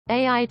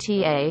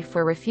AITA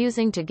for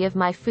refusing to give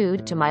my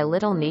food to my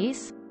little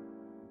niece?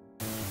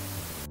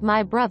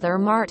 My brother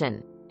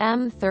Martin,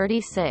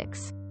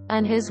 M36,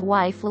 and his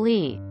wife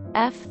Lee,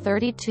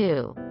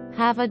 F32,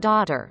 have a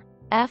daughter,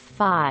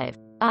 F5,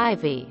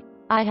 Ivy.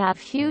 I have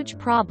huge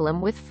problem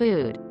with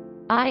food.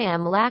 I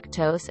am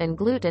lactose and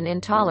gluten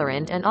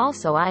intolerant, and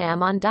also I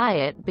am on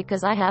diet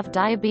because I have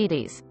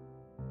diabetes.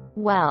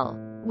 Well,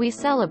 we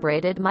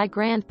celebrated my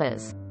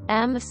grandpa's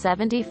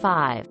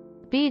M75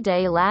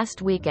 B-Day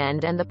last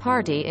weekend, and the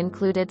party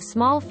included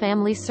small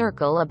family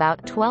circle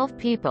about 12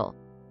 people.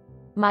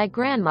 My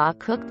grandma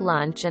cooked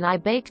lunch and I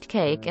baked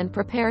cake and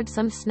prepared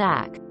some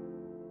snack.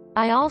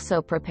 I also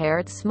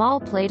prepared small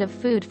plate of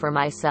food for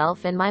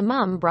myself, and my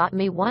mom brought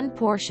me one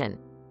portion.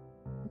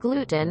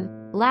 Gluten,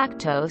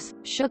 lactose,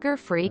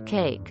 sugar-free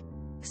cake.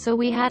 So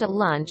we had a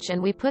lunch and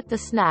we put the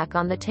snack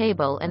on the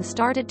table and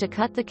started to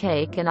cut the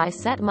cake, and I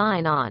set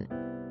mine on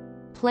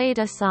plate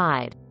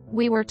aside.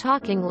 We were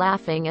talking,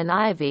 laughing, and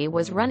Ivy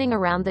was running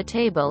around the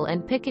table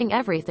and picking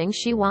everything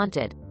she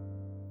wanted.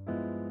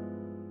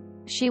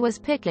 She was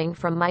picking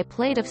from my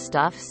plate of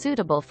stuff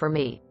suitable for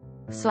me.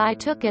 So I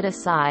took it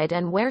aside,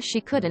 and where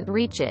she couldn't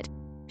reach it,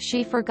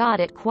 she forgot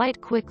it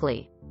quite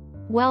quickly.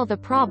 Well, the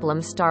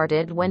problem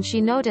started when she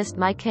noticed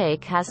my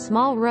cake has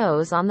small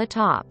rows on the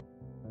top.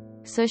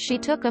 So she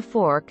took a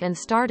fork and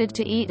started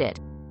to eat it.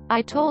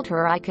 I told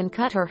her I can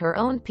cut her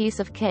own piece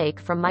of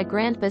cake from my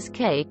grandpa's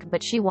cake,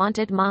 but she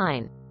wanted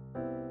mine.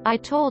 I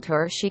told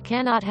her she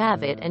cannot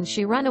have it, and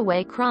she ran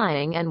away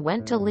crying and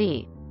went to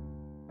Lee.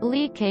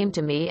 Lee came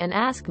to me and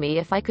asked me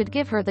if I could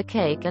give her the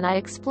cake, and I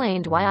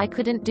explained why I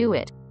couldn't do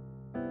it.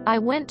 I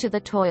went to the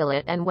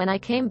toilet, and when I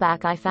came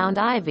back I found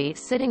Ivy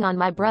sitting on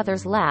my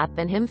brother's lap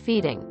and him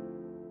feeding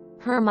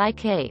her my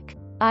cake.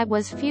 I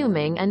was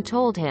fuming and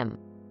told him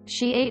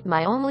she ate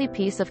my only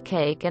piece of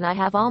cake and I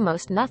have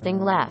almost nothing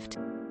left.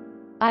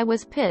 I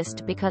was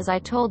pissed because I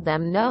told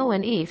them no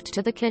and eaved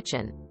to the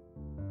kitchen.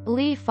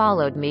 Lee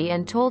followed me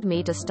and told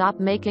me to stop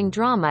making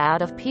drama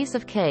out of piece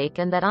of cake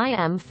and that I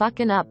am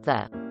fucking up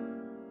the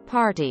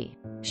party.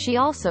 She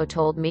also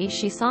told me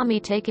she saw me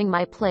taking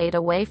my plate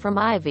away from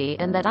Ivy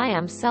and that I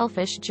am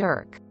selfish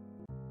jerk.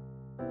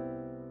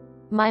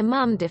 My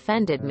mum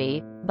defended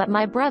me, but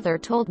my brother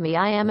told me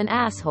I am an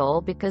asshole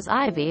because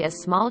Ivy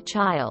is small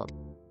child.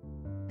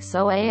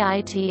 So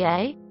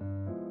AITA?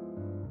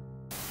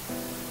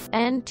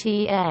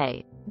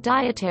 NTA.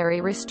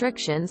 Dietary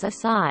restrictions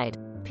aside,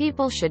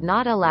 people should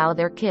not allow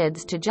their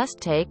kids to just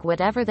take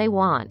whatever they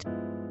want.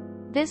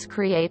 This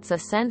creates a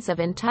sense of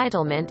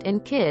entitlement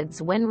in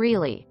kids when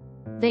really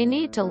they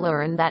need to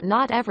learn that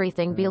not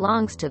everything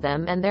belongs to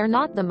them and they're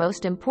not the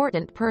most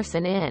important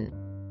person in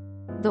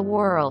the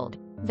world.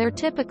 They're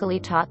typically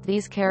taught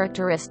these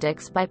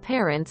characteristics by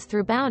parents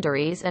through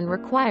boundaries and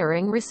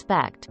requiring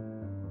respect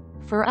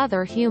for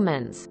other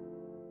humans.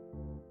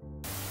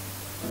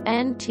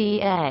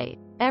 NTA.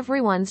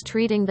 Everyone's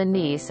treating the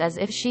niece as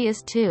if she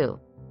is 2,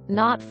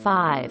 not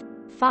 5.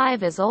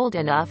 5 is old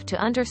enough to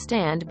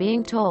understand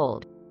being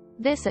told,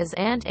 "This is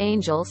Aunt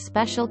Angel's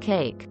special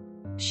cake.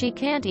 She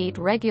can't eat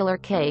regular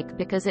cake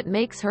because it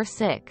makes her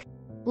sick.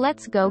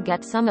 Let's go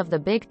get some of the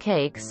big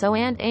cake so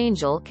Aunt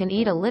Angel can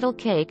eat a little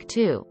cake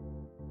too."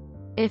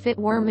 If it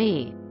were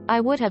me,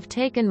 I would have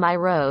taken my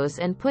rose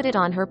and put it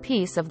on her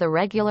piece of the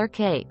regular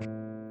cake.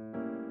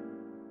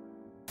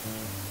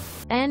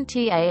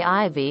 NTA.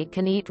 Ivy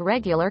can eat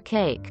regular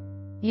cake.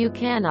 You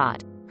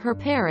cannot. Her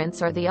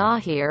parents are the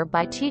here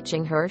by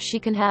teaching her she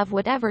can have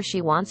whatever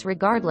she wants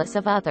regardless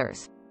of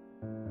others.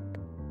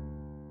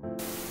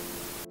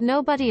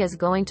 Nobody is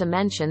going to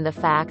mention the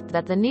fact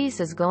that the niece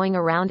is going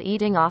around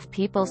eating off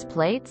people's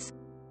plates.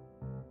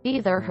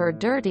 Either her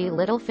dirty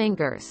little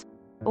fingers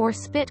or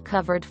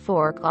spit-covered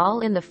fork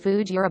all in the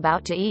food you're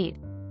about to eat.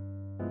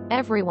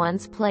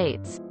 Everyone's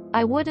plates.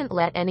 I wouldn't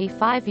let any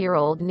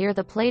 5-year-old near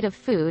the plate of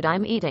food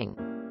I'm eating.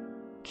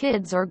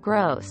 Kids are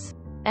gross.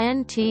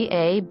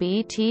 NTA-BTW.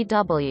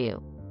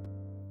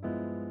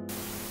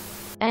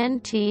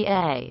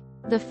 NTA.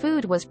 The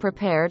food was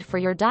prepared for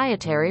your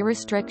dietary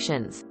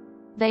restrictions.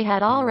 They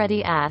had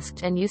already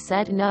asked and you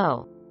said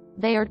no.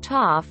 They are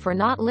tough for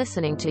not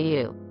listening to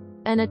you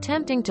and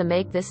attempting to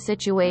make this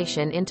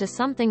situation into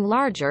something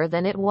larger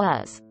than it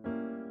was.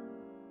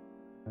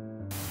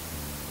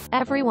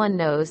 Everyone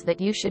knows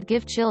that you should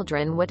give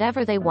children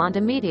whatever they want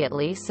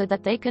immediately so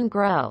that they can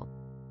grow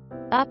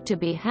up to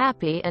be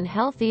happy and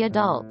healthy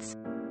adults.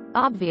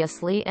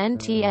 Obviously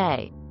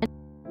NTA.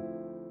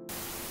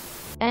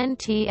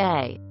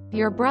 NTA.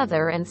 Your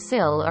brother and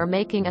Sil are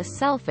making a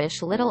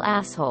selfish little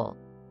asshole.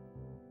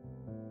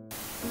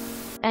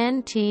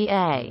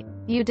 NTA.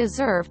 You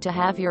deserve to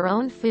have your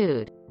own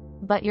food.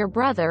 But your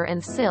brother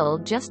and Sil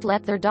just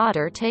let their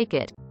daughter take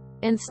it,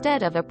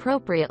 instead of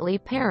appropriately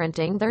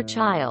parenting their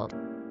child.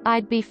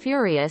 I'd be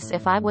furious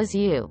if I was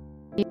you.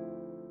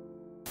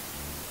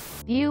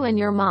 You and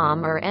your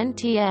mom are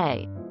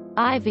NTA.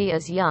 Ivy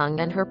is young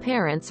and her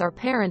parents are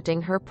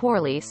parenting her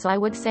poorly, so I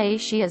would say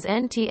she is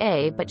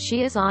NTA, but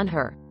she is on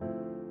her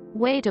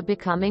way to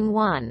becoming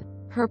one.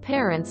 Her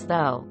parents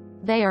though,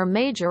 they are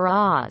major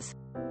Oz.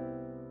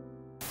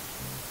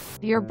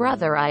 your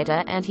brother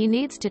AITA, and he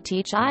needs to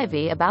teach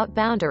Ivy about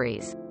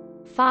boundaries.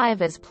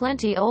 5 is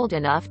plenty old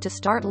enough to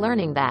start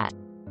learning that.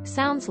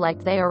 Sounds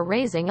like they are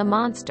raising a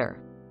monster.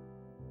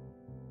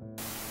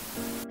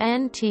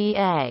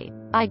 NTA.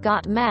 I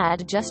got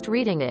mad just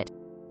reading it.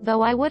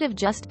 Though I would have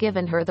just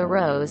given her the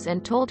rose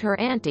and told her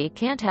auntie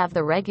can't have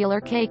the regular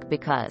cake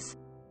because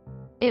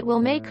it will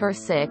make her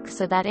sick,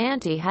 so that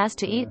auntie has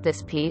to eat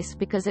this piece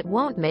because it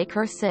won't make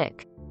her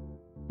sick.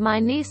 My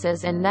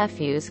nieces and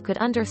nephews could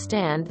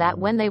understand that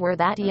when they were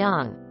that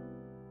young.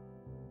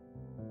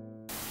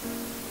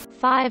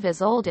 5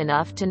 is old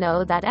enough to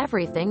know that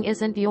everything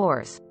isn't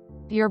yours.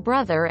 Your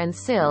brother and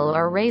Sil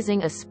are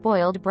raising a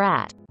spoiled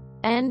brat.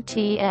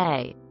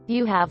 NTA.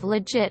 You have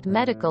legit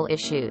medical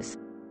issues.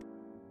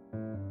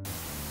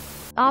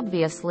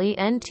 Obviously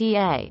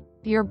NTA.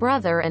 Your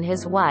brother and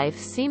his wife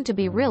seem to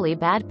be really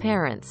bad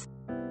parents.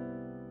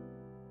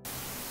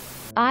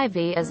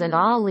 Ivy is an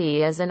all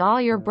Lee as in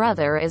all your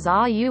brother is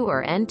all you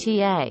or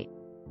NTA.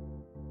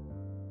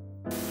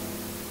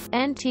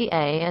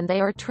 NTA and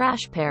they are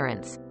trash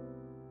parents.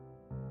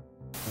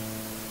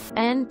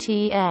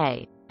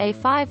 NTA. A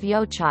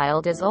 5-year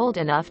child is old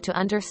enough to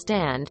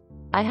understand,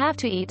 I have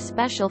to eat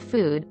special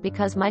food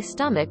because my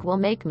stomach will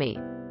make me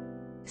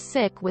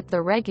sick with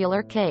the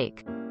regular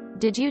cake.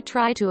 Did you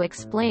try to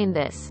explain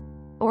this?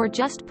 Or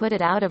just put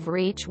it out of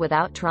reach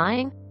without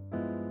trying?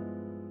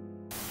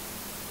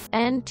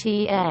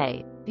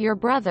 NTA. Your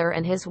brother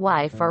and his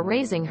wife are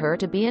raising her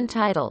to be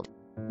entitled.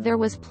 There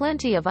was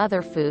plenty of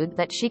other food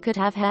that she could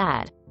have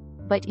had.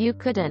 But you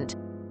couldn't.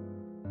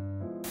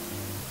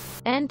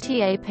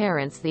 NTA.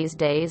 Parents these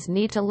days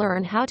need to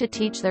learn how to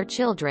teach their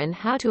children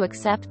how to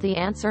accept the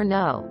answer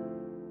no.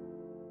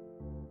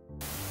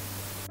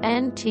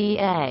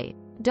 NTA.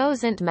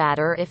 Doesn't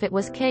matter if it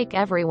was cake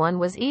everyone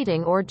was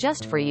eating or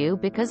just for you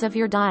because of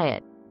your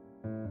diet.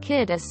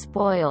 Kid is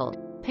spoiled.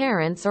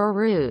 Parents are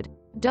rude.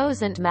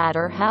 Doesn't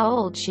matter how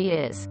old she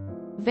is.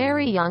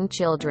 Very young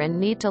children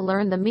need to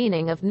learn the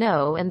meaning of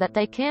no and that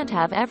they can't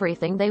have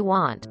everything they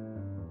want.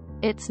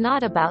 It's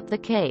not about the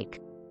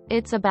cake.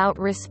 It's about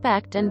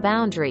respect and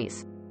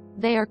boundaries.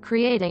 They are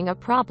creating a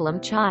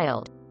problem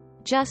child.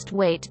 Just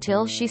wait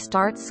till she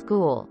starts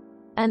school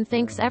and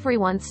thinks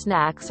everyone's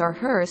snacks are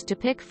hers to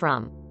pick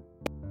from.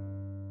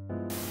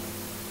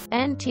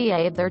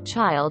 NTA. Their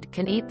child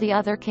can eat the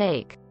other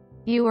cake.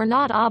 You are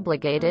not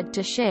obligated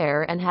to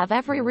share and have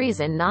every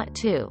reason not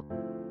to.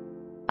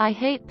 I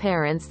hate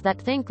parents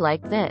that think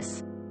like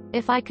this.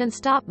 If I can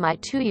stop my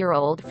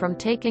 2-year-old from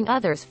taking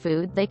others'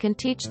 food, they can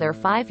teach their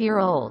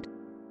 5-year-old.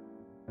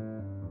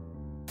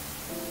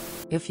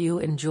 If you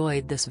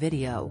enjoyed this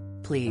video,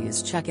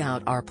 please check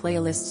out our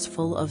playlists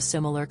full of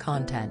similar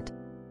content.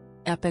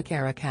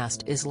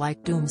 AmITheAsshole is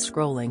like doom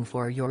scrolling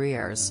for your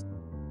ears.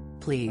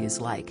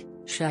 Please like,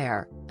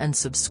 share, and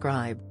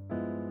subscribe.